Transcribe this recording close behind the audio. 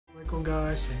Assalamualaikum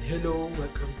guys, and hello,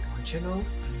 welcome to my channel.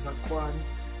 I'm Zakwan.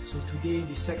 So today in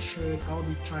this section I'll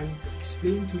be trying to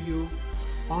explain to you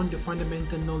on the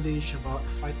fundamental knowledge about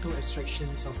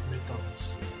phytoextractions of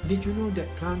metals. Did you know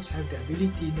that plants have the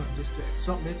ability not just to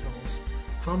absorb metals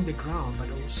from the ground,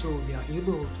 but also they are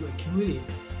able to accumulate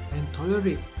and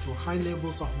tolerate to high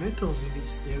levels of metals in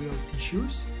its aerial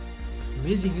tissues?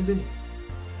 Amazing, isn't it?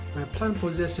 My plant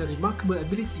possesses a remarkable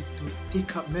ability to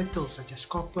take up metals such as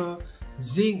copper,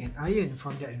 zinc and iron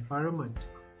from their environment.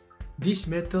 These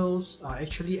metals are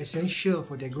actually essential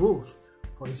for their growth.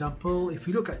 For example, if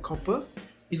you look at copper,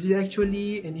 it is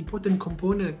actually an important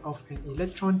component of an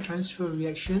electron transfer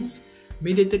reactions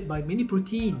mediated by many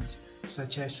proteins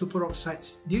such as superoxide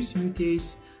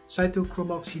dismutase,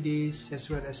 cytochrome oxidase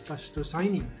as well as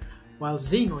plastocyanin. While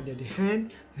zinc, on the other hand,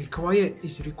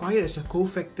 is required as a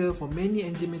cofactor for many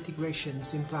enzymatic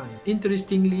reactions in plants.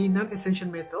 Interestingly, non-essential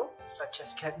metals such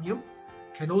as cadmium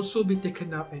can also be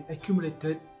taken up and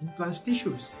accumulated in plant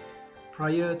tissues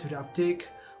prior to the uptake.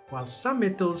 While some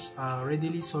metals are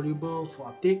readily soluble for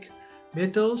uptake,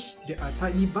 metals that are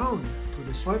tightly bound to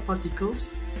the soil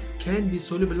particles can be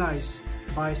solubilized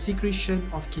by secretion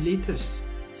of chelators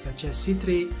such as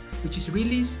citrate, which is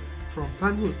released from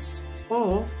plant roots,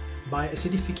 or by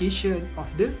acidification of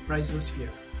the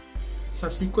rhizosphere.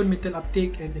 Subsequent metal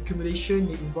uptake and accumulation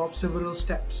may involve several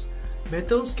steps.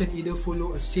 Metals can either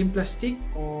follow a symplastic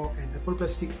or an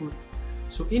apoplastic route.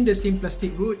 So in the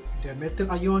symplastic route, the metal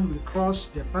ion will cross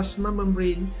the plasma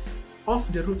membrane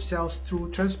of the root cells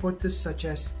through transporters such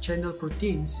as channel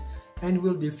proteins and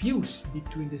will diffuse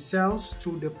between the cells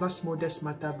through the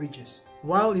plasmodesmata bridges.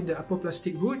 While in the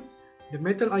apoplastic route, the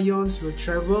metal ions will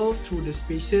travel through the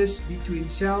spaces between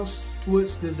cells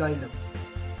towards the xylem.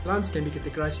 Plants can be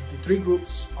categorized into three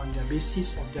groups on the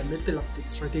basis of their metal uptake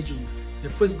strategy. The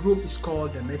first group is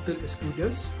called the metal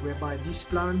excluders, whereby these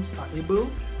plants are able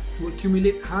to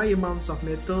accumulate high amounts of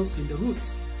metals in the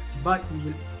roots, but it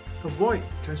will avoid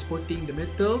transporting the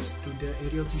metals to the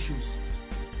aerial tissues.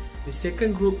 The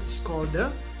second group is called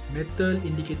the metal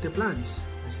indicator plants.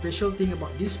 The special thing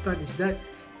about this plant is that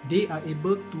they are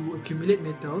able to accumulate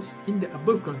metals in the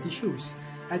above ground tissues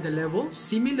at a level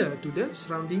similar to the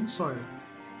surrounding soil.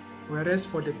 Whereas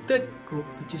for the third group,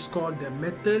 which is called the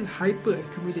metal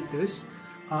hyperaccumulators,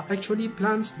 are actually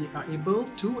plants that are able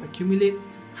to accumulate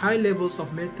high levels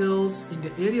of metals in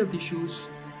the aerial tissues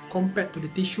compared to the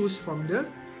tissues from the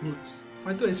roots.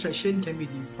 Phytoextraction can be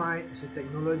defined as a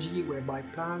technology whereby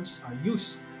plants are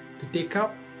used to take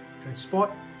up,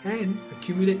 transport and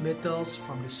accumulate metals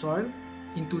from the soil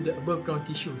into the above ground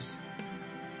tissues.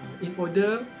 In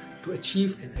order to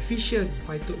achieve an efficient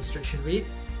phytoextraction rate,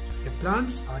 the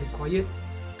plants are required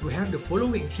to have the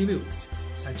following attributes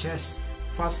such as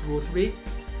fast growth rate,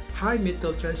 high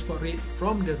metal transport rate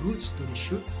from the roots to the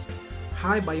shoots,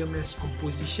 high biomass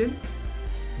composition,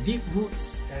 deep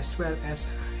roots, as well as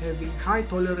having high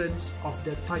tolerance of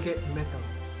the target metal.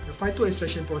 The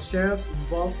phytoextraction process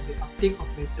involves the uptake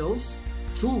of metals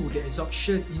through the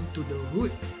absorption into the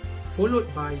root,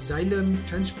 followed by xylem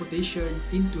transportation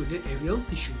into the aerial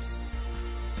tissues.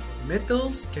 So the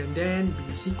metals can then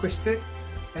be sequestered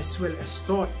as well as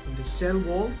stored in the cell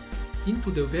wall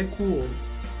into the vacuole,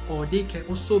 or they can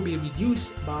also be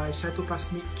reduced by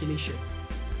cytoplasmic chelation.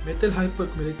 Metal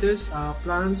hyperaccumulators are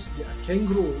plants that can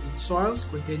grow in soils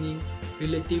containing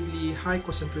relatively high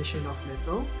concentration of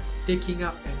metal, taking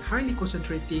up and highly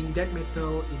concentrating that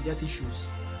metal in their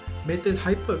tissues. Metal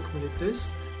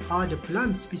hyperaccumulators are the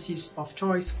plant species of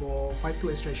choice for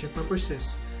phytoextraction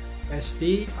purposes, as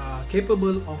they are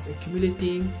capable of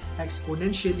accumulating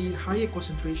exponentially higher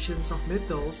concentrations of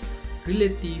metals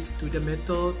relative to the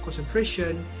metal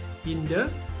concentration in the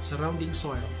surrounding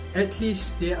soil. At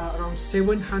least there are around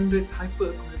 700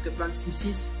 hyperaccumulator plant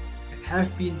species that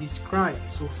have been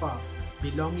described so far,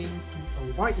 belonging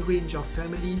to a wide range of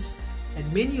families, and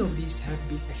many of these have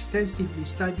been extensively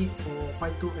studied for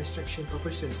phytoextraction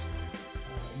purposes.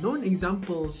 Known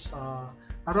examples are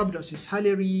Arabidopsis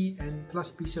hilaire and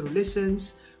Claspis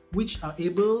cerulescens, which are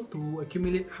able to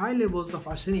accumulate high levels of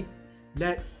arsenic,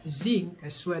 lead, zinc,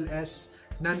 as well as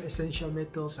non-essential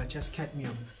metals such as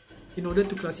cadmium. In order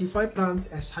to classify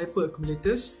plants as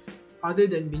hyperaccumulators, other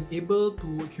than being able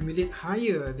to accumulate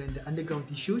higher than the underground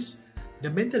tissues, the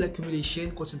metal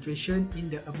accumulation concentration in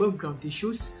the above ground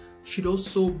tissues should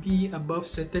also be above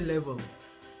certain level.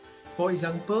 For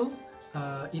example,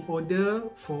 in order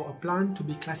for a plant to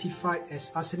be classified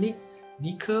as arsenic,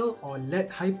 nickel or lead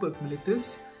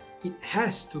hyperaccumulators, it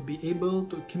has to be able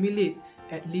to accumulate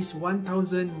at least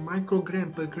 1000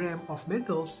 microgram per gram of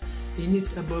metals in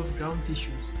its above ground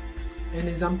tissues. An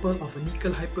example of a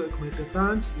nickel hyperaccumulator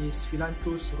plant is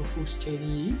Phyllanthus rufus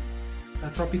cheney,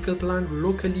 a tropical plant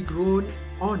locally grown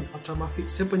on ultramafic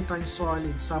serpentine soil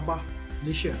in Sabah,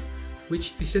 Malaysia,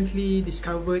 which recently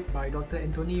discovered by Dr.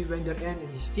 Anthony van der End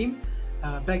and his team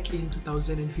back in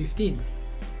 2015.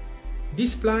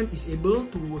 This plant is able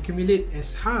to accumulate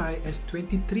as high as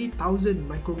 23,000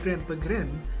 microgram per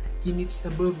gram in its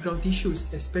above ground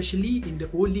tissues, especially in the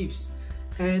old leaves,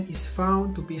 and is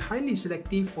found to be highly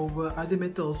selective over other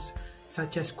metals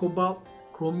such as cobalt,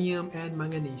 chromium, and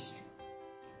manganese.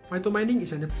 Phytomining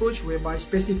is an approach whereby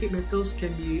specific metals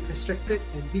can be extracted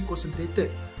and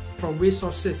reconcentrated from waste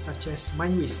sources such as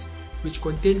mine waste, which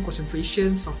contain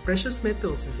concentrations of precious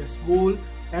metals such as gold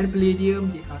and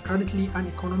palladium. They are currently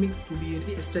uneconomic to be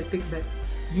re-extracted back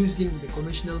using the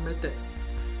conventional method.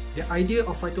 The idea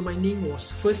of phytomining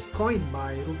was first coined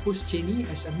by Rufus Cheney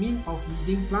as a means of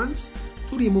using plants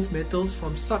to remove metals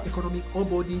from sub-economic ore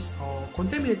bodies or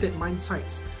contaminated mine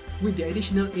sites with the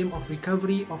additional aim of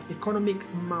recovery of economic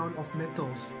amount of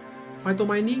metals.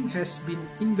 Phytomining has been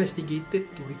investigated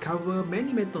to recover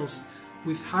many metals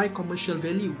with high commercial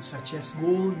value such as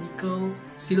gold, nickel,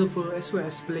 silver, as well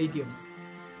as palladium.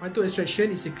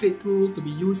 Phytoextraction is a great tool to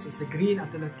be used as a green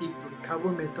alternative to recover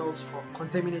metals from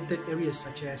contaminated areas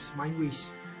such as mine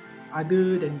waste.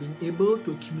 Other than being able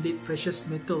to accumulate precious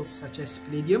metals such as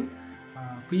palladium,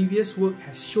 previous work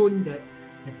has shown that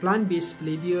the plant-based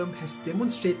palladium has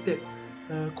demonstrated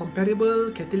comparable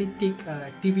catalytic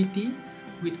activity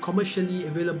with commercially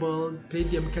available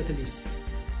palladium catalysts.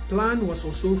 Plant was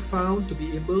also found to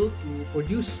be able to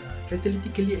produce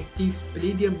catalytically active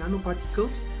palladium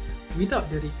nanoparticles without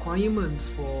the requirements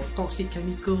for toxic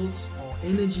chemicals or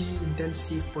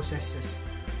energy-intensive processes.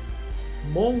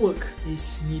 More work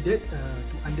is needed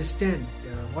to understand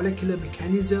the molecular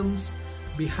mechanisms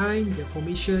behind the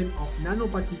formation of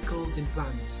nanoparticles in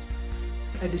plants.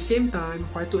 At the same time,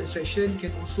 phytoextraction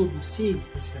can also be seen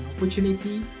as an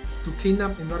opportunity to clean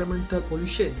up environmental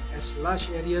pollution, as large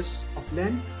areas of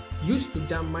land used to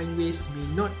dump mine waste may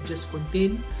not just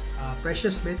contain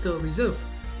precious metal reserve,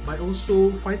 but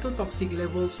also phytotoxic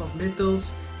levels of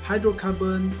metals,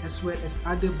 hydrocarbon, as well as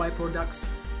other byproducts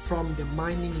from the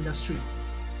mining industry.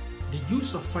 The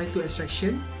use of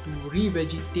phytoextraction to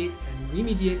revegetate and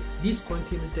remediate this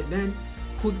contaminated land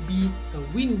could be a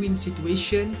win-win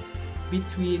situation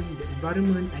between the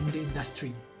environment and the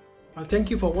industry. Well, thank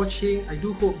you for watching. I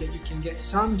do hope that you can get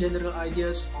some general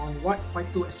ideas on what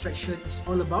phytoextraction is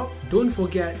all about. Don't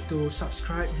forget to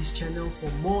subscribe this channel for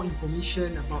more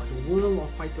information about the world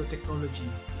of phytotechnology.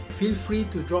 Feel free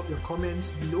to drop your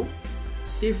comments below.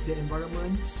 Save the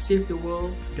environment, save the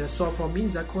world. That's all from me,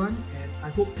 Zakwan, and I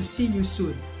hope to see you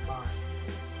soon. Bye.